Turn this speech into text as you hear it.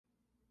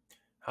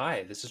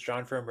Hi, this is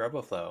John from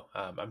Roboflow.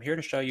 I'm here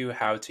to show you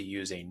how to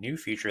use a new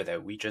feature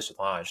that we just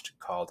launched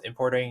called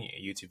importing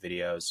YouTube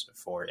videos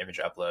for image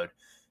upload.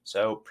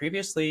 So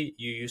previously,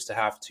 you used to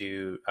have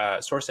to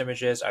source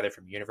images either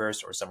from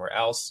Universe or somewhere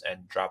else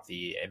and drop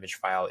the image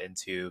file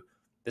into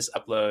this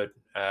upload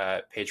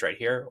page right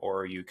here,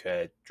 or you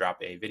could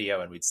drop a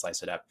video and we'd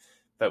slice it up.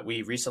 But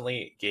we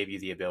recently gave you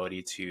the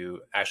ability to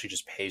actually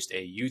just paste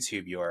a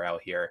YouTube URL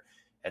here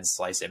and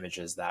slice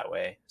images that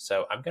way.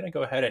 So I'm going to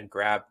go ahead and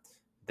grab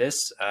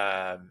this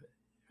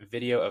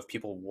video of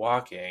people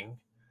walking,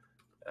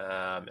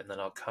 and then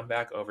I'll come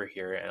back over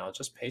here and I'll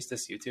just paste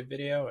this YouTube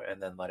video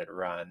and then let it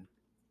run.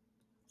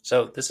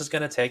 So this is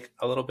going to take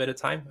a little bit of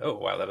time. Oh,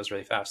 wow, that was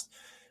really fast.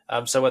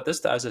 So what this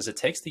does is it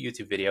takes the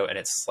YouTube video and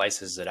it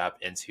slices it up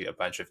into a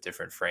bunch of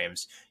different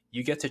frames.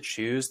 You get to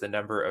choose the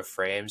number of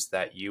frames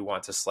that you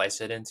want to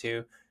slice it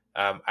into.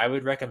 I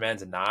would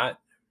recommend not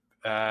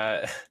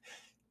uh,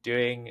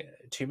 doing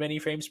too many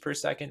frames per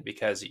second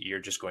because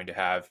you're just going to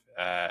have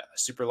a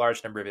super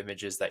large number of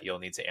images that you'll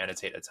need to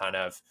annotate a ton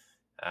of.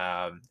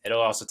 It'll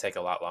also take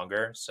a lot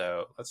longer.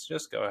 So let's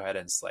just go ahead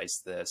and slice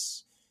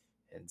this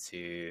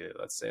into,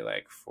 let's say,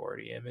 like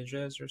 40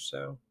 images or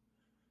so.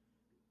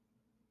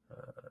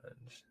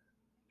 And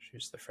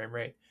choose the frame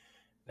rate.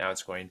 Now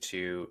it's going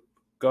to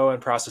go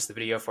and process the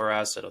video for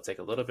us. It'll take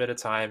a little bit of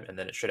time, and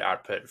then it should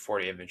output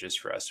 40 images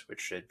for us,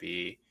 which should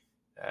be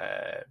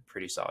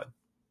pretty solid.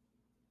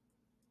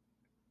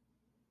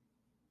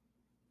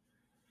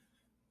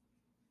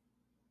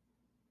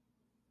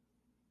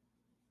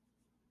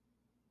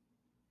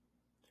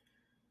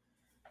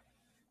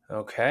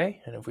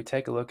 Okay, and if we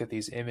take a look at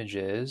these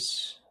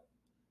images,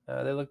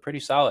 they look pretty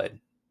solid.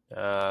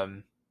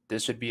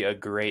 This would be a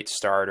great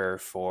starter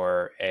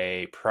for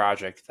a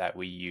project that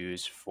we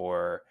use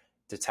for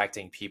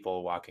detecting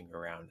people walking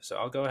around. So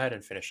I'll go ahead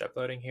and finish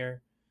uploading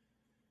here.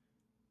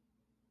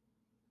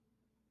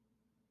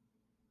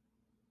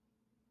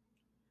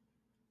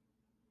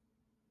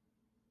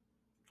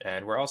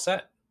 And we're all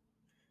set.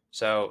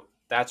 So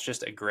that's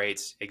just a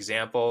great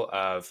example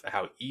of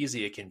how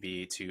easy it can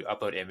be to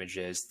upload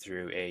images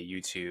through a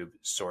YouTube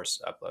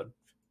source upload.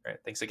 All right,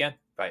 thanks again.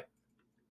 Bye.